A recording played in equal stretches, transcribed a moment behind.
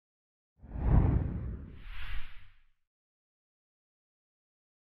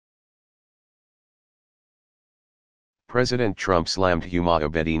President Trump slammed Huma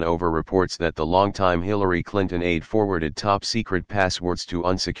Abedin over reports that the longtime Hillary Clinton aide forwarded top-secret passwords to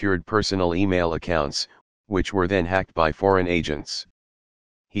unsecured personal email accounts, which were then hacked by foreign agents.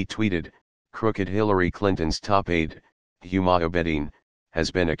 He tweeted, "Crooked Hillary Clinton's top aide, Huma Abedin,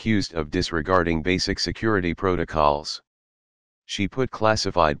 has been accused of disregarding basic security protocols. She put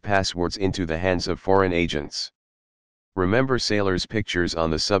classified passwords into the hands of foreign agents. Remember sailors' pictures on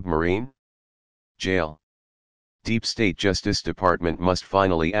the submarine? Jail. Deep State Justice Department must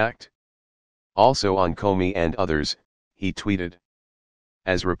finally act." Also on Comey and others, he tweeted.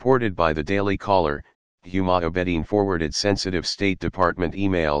 As reported by the Daily Caller, Huma Abedin forwarded sensitive State Department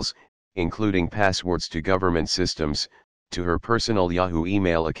emails, including passwords to government systems, to her personal Yahoo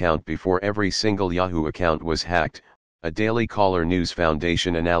email account before every single Yahoo account was hacked, a Daily Caller News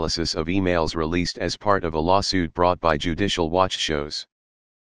Foundation analysis of emails released as part of a lawsuit brought by Judicial Watch shows.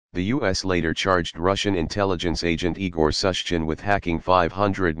 The U.S. later charged Russian intelligence agent Igor Sushchin with hacking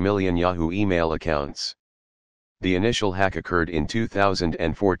 500 million Yahoo email accounts. The initial hack occurred in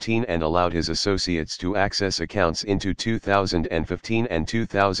 2014 and allowed his associates to access accounts into 2015 and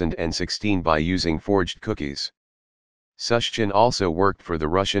 2016 by using forged cookies. Sushchin also worked for the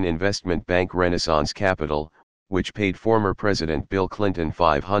Russian investment bank Renaissance Capital, which paid former President Bill Clinton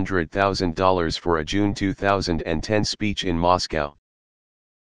 $500,000 for a June 2010 speech in Moscow.